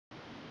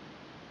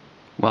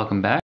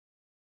Welcome back.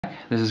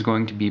 This is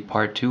going to be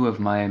part 2 of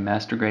my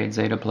Master Grade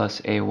Zeta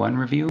plus A1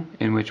 review,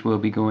 in which we'll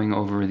be going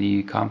over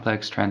the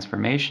complex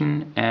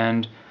transformation,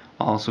 and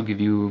I'll also give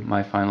you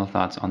my final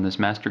thoughts on this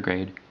Master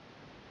Grade.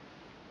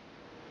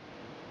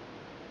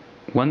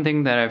 One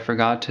thing that I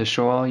forgot to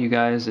show all you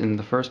guys in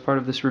the first part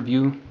of this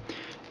review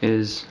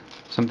is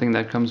something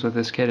that comes with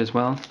this kit as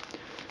well,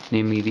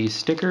 namely these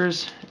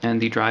stickers and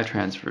the dry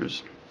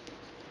transfers.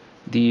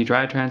 The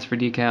dry transfer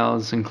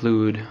decals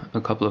include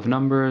a couple of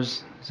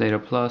numbers, Zeta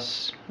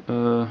Plus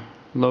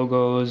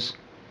logos,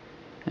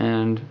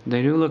 and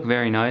they do look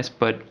very nice,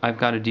 but I've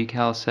got a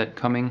decal set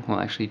coming, well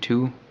actually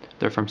two.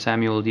 They're from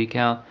Samuel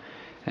Decal,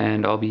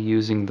 and I'll be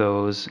using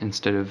those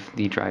instead of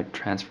the dry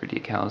transfer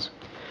decals.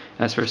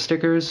 As for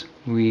stickers,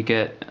 we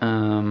get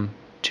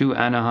two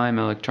Anaheim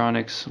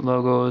Electronics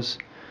logos,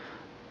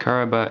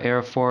 Caraba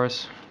Air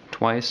Force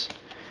twice,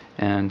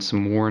 and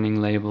some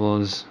warning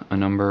labels, a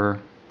number,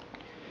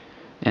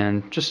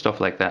 and just stuff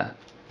like that.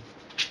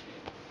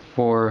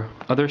 For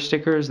other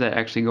stickers that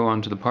actually go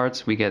onto the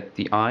parts, we get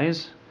the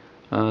eyes,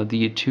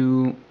 the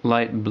two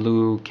light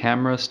blue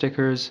camera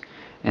stickers,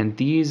 and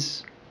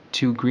these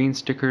two green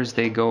stickers,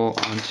 they go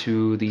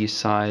onto the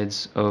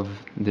sides of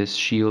this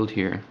shield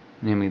here,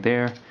 namely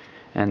there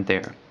and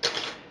there.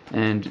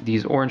 And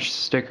these orange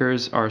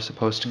stickers are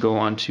supposed to go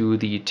onto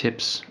the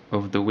tips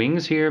of the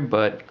wings here,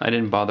 but I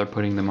didn't bother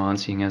putting them on,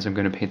 seeing as I'm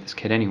going to paint this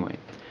kit anyway.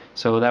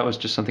 So that was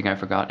just something I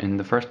forgot in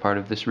the first part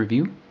of this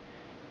review.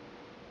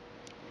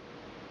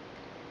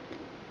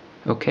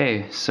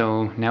 Okay,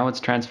 so now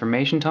it's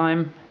transformation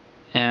time,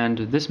 and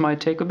this might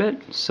take a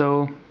bit,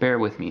 so bear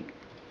with me.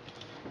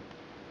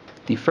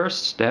 The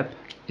first step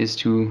is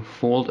to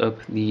fold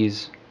up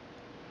these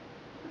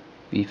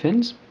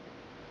V-fins.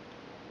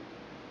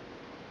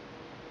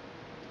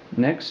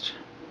 Next,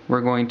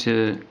 we're going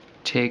to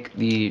take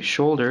the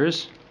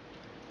shoulders,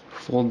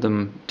 fold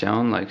them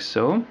down like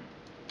so.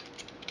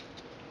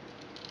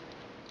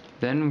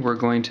 Then we're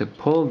going to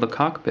pull the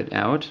cockpit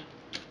out,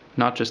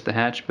 not just the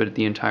hatch, but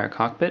the entire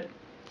cockpit.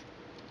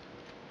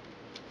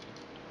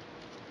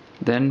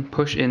 Then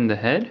push in the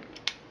head,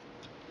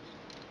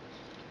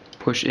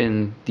 push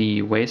in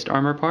the waist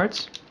armor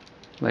parts,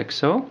 like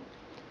so.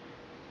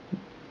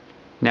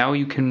 Now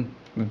you can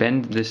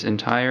bend this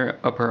entire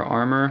upper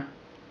armor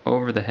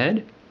over the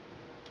head.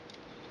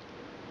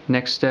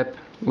 Next step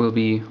will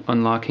be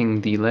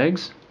unlocking the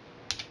legs.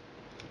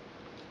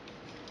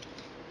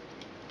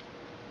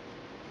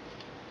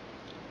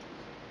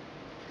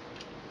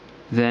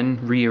 Then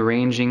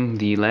rearranging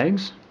the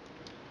legs.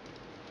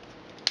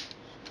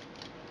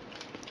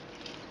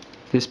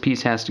 This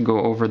piece has to go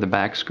over the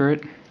back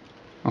skirt.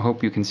 I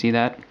hope you can see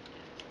that.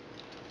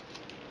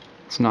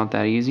 It's not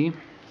that easy.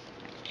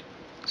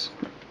 Let's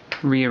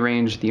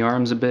rearrange the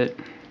arms a bit.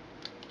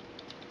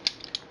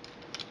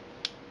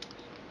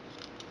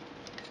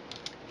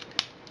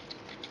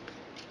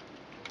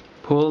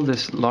 Pull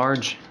this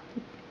large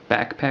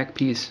backpack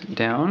piece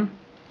down,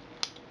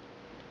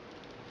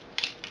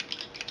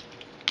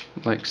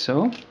 like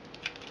so,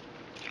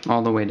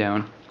 all the way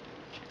down.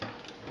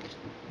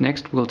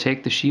 Next, we'll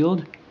take the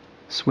shield,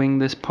 swing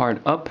this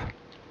part up,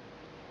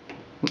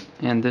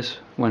 and this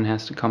one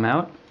has to come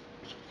out.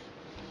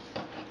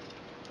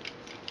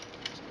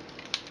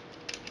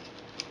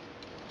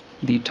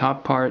 The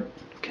top part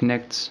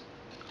connects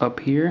up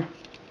here.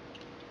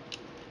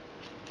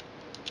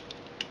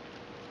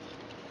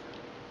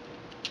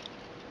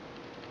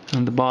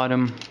 And the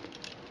bottom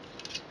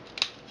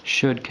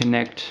should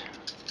connect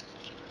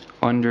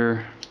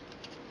under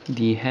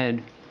the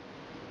head.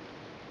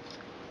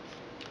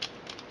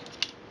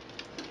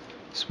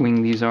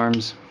 Swing these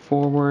arms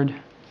forward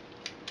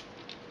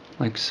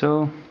like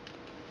so.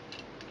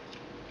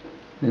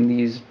 Then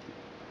these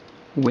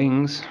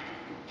wings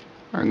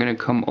are going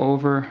to come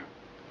over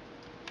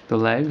the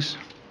legs.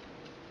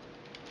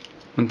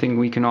 One thing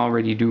we can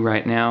already do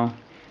right now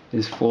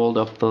is fold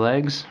up the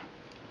legs.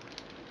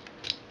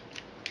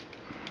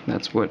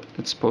 That's what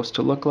it's supposed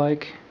to look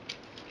like.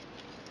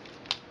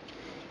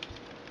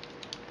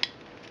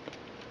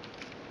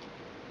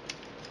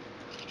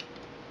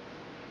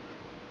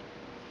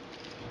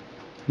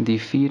 The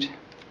feet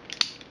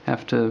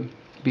have to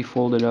be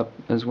folded up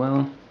as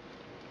well.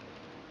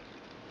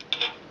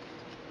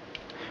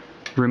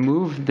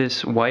 Remove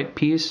this white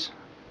piece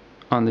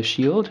on the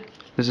shield.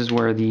 This is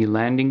where the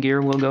landing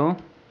gear will go.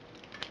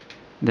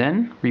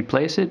 Then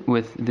replace it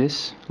with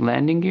this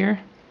landing gear.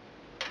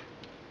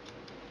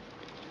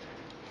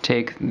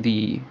 Take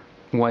the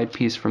white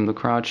piece from the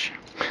crotch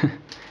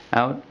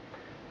out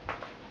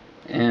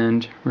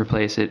and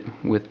replace it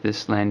with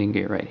this landing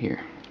gear right here.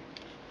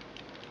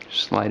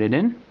 Slide it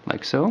in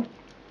like so.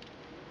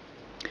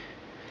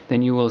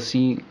 Then you will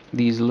see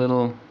these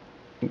little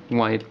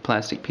white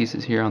plastic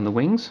pieces here on the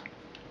wings.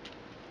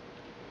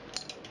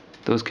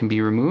 Those can be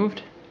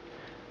removed.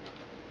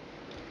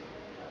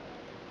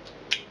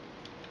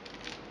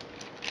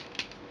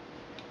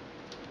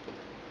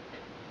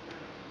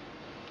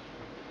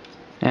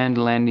 And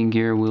landing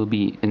gear will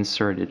be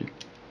inserted.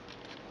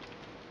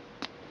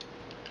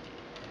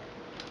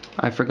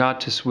 I forgot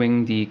to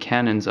swing the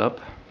cannons up,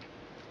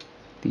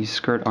 these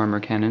skirt armor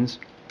cannons.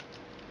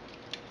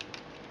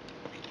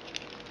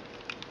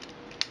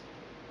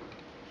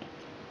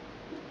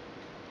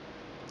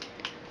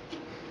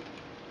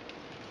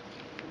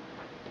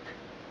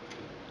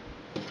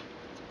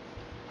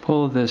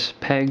 Pull this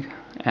peg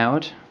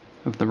out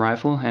of the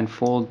rifle and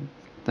fold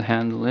the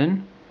handle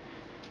in,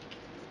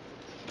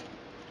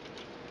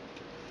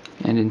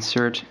 and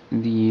insert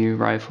the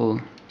rifle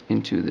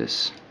into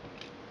this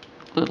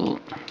little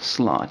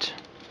slot.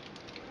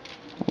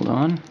 Hold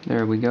on,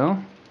 there we go.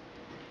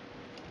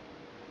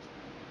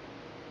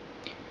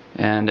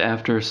 And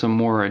after some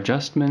more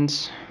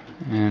adjustments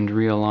and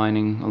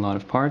realigning a lot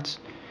of parts,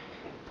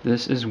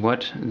 this is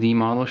what the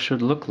model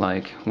should look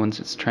like once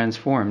it's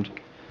transformed.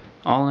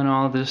 All in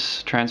all,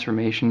 this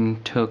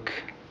transformation took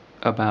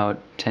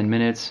about 10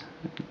 minutes,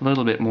 a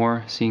little bit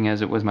more, seeing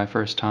as it was my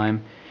first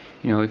time.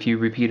 You know, if you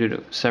repeat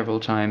it several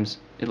times,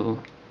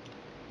 it'll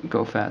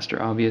go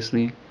faster,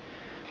 obviously.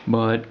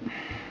 But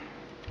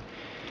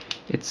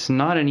it's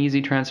not an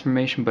easy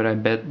transformation, but I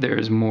bet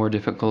there's more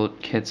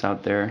difficult kits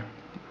out there,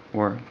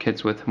 or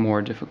kits with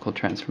more difficult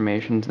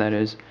transformations, that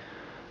is.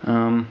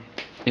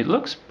 It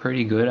looks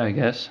pretty good, I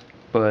guess,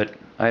 but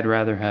I'd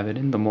rather have it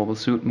in the mobile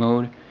suit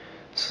mode,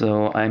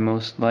 so I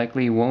most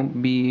likely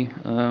won't be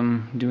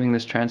doing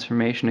this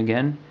transformation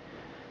again.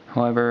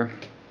 However,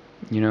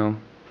 you know,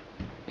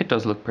 it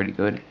does look pretty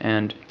good,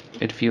 and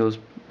it feels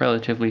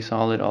relatively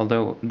solid,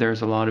 although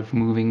there's a lot of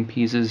moving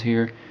pieces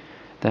here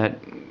that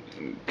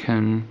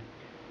can,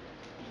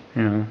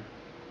 you know,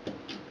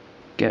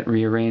 get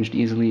rearranged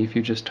easily if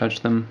you just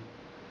touch them.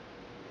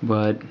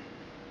 But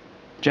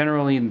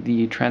generally,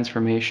 the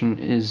transformation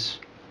is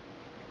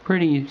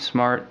pretty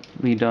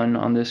smartly done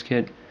on this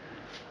kit,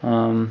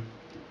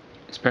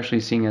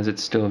 especially seeing as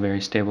it's still very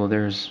stable.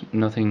 There's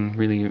nothing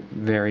really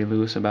very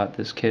loose about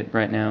this kit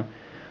right now.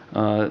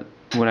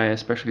 What I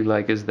especially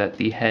like is that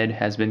the head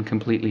has been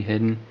completely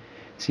hidden,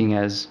 seeing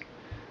as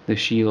the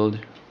shield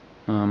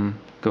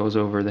goes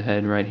over the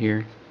head right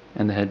here,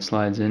 and the head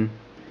slides in.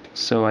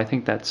 So I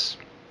think that's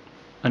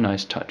a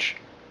nice touch.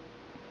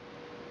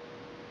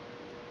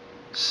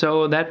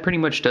 So that pretty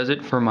much does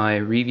it for my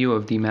review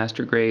of the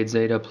Master Grade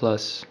Zeta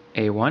Plus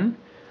A1.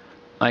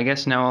 I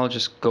guess now I'll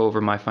just go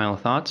over my final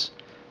thoughts.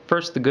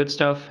 First, the good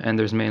stuff, and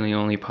there's mainly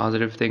only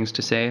positive things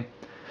to say.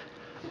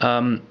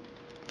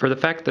 For the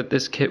fact that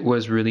this kit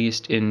was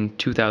released in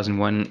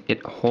 2001,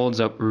 it holds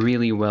up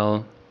really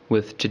well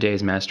with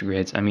today's Master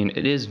Grades. I mean,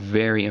 it is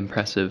very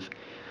impressive.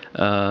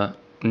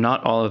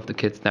 Not all of the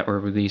kits that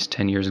were released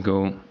 10 years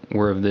ago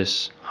were of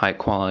this high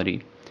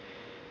quality.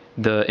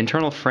 The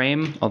internal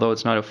frame, although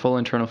it's not a full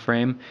internal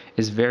frame,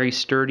 is very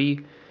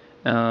sturdy,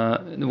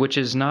 which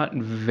is not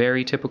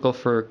very typical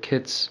for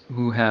kits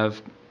who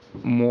have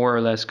more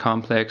or less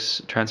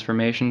complex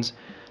transformations.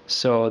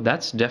 So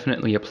that's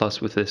definitely a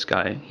plus with this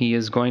guy. He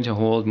is going to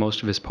hold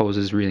most of his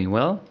poses really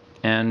well,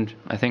 and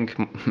I think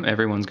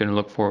everyone's going to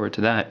look forward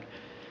to that.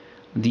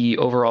 The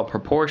overall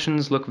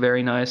proportions look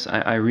very nice.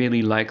 I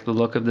really like the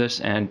look of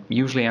this, and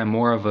usually I'm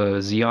more of a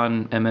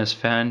Xeon MS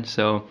fan,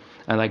 so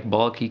I like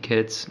bulky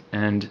kits,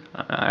 and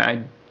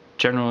I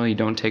generally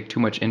don't take too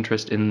much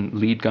interest in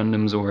lead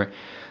Gundams or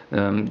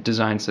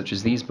designs such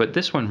as these, but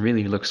this one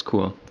really looks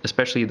cool,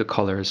 especially the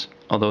colors,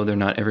 although they're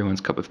not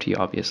everyone's cup of tea,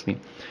 obviously.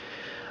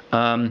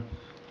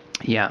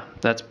 Yeah,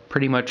 that's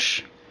pretty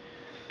much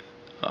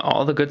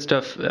all the good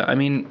stuff. I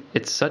mean,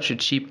 it's such a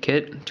cheap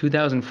kit,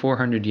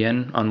 2,400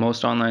 yen on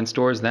most online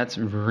stores. That's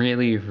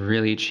really,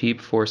 really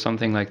cheap for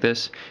something like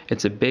this.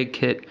 It's a big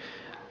kit.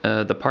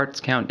 The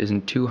parts count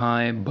isn't too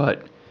high,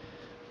 but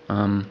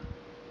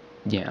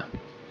yeah,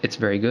 it's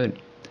very good.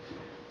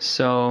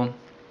 So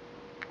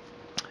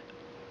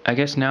I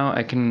guess now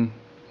I can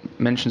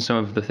mention some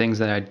of the things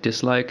that I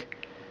dislike.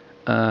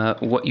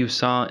 What you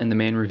saw in the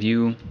main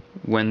review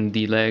when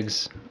the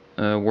legs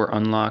were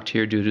unlocked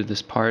here due to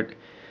this part,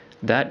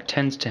 that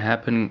tends to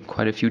happen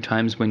quite a few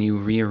times when you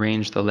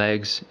rearrange the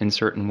legs in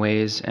certain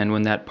ways, and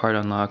when that part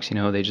unlocks, you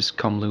know, they just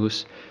come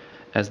loose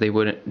as they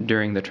would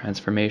during the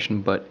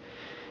transformation. But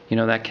you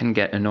know, that can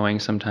get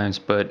annoying sometimes,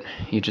 but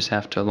you just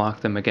have to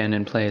lock them again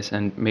in place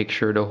and make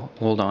sure to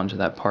hold on to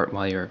that part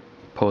while you're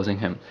posing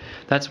him.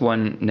 That's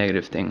one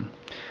negative thing.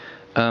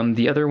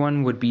 The other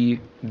one would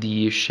be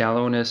the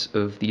shallowness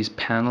of these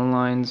panel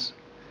lines.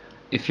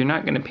 If you're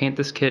not going to paint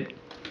this kit,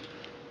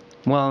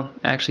 well,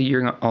 actually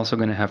you're also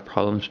going to have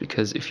problems,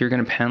 because if you're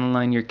going to panel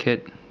line your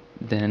kit,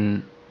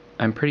 then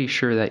I'm pretty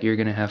sure that you're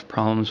going to have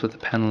problems with the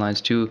panel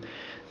lines too.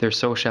 They're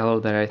so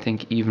shallow that I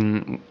think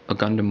even a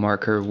Gundam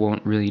marker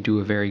won't really do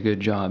a very good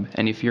job.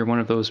 And if you're one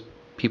of those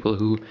people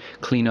who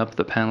clean up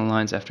the panel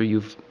lines after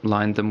you've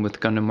lined them with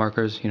Gundam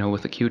markers, you know,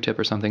 with a Q-tip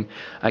or something,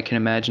 I can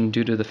imagine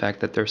due to the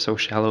fact that they're so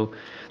shallow,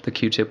 the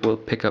Q-tip will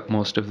pick up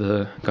most of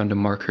the Gundam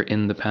marker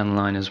in the panel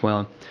line as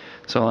well.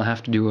 So I'll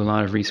have to do a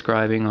lot of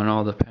rescribing on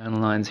all the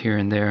panel lines here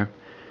and there,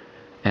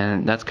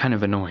 and that's kind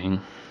of annoying.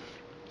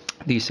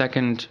 The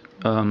second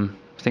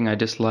thing I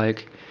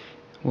dislike,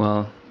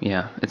 well,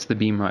 yeah, it's the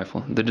beam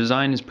rifle. The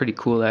design is pretty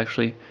cool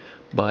actually,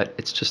 but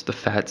it's just the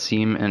fat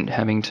seam and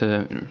having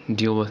to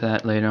deal with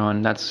that later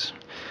on. That's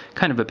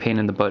kind of a pain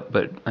in the butt,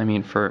 but I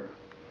mean, for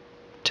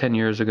 10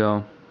 years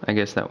ago, I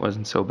guess that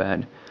wasn't so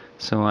bad.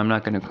 So I'm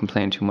not going to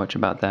complain too much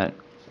about that.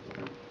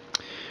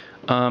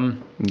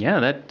 Yeah,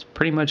 that's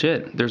pretty much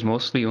it. There's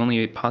mostly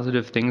only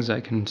positive things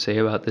I can say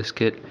about this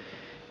kit.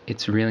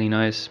 It's really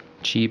nice,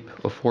 cheap,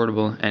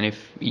 affordable, and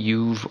if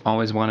you've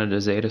always wanted a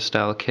Zeta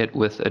style kit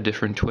with a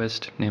different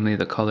twist, namely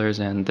the colors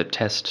and the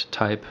test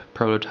type,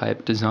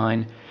 prototype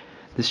design,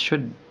 this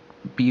should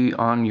be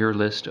on your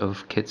list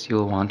of kits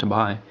you'll want to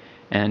buy.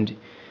 And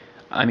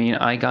I mean,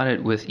 I got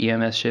it with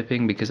EMS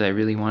shipping because I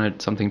really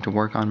wanted something to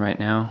work on right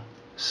now,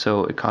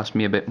 so it cost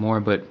me a bit more,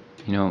 but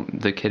you know,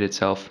 the kit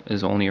itself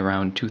is only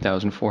around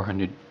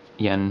 2,400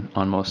 yen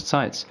on most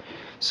sites.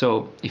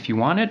 So if you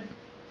want it,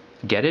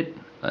 get it.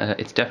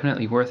 It's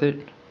definitely worth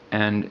it,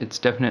 and it's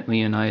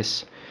definitely a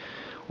nice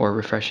or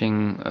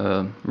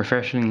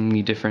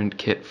refreshingly different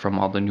kit from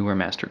all the newer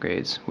master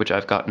grades, which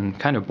I've gotten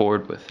kind of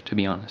bored with, to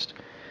be honest.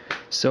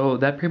 So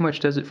that pretty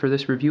much does it for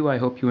this review. I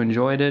hope you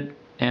enjoyed it,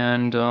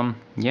 and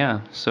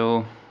yeah,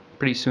 so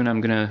pretty soon I'm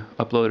gonna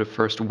upload a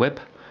first whip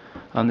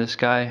on this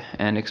guy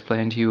and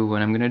explain to you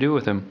what I'm gonna do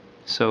with him.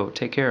 So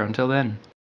take care until then.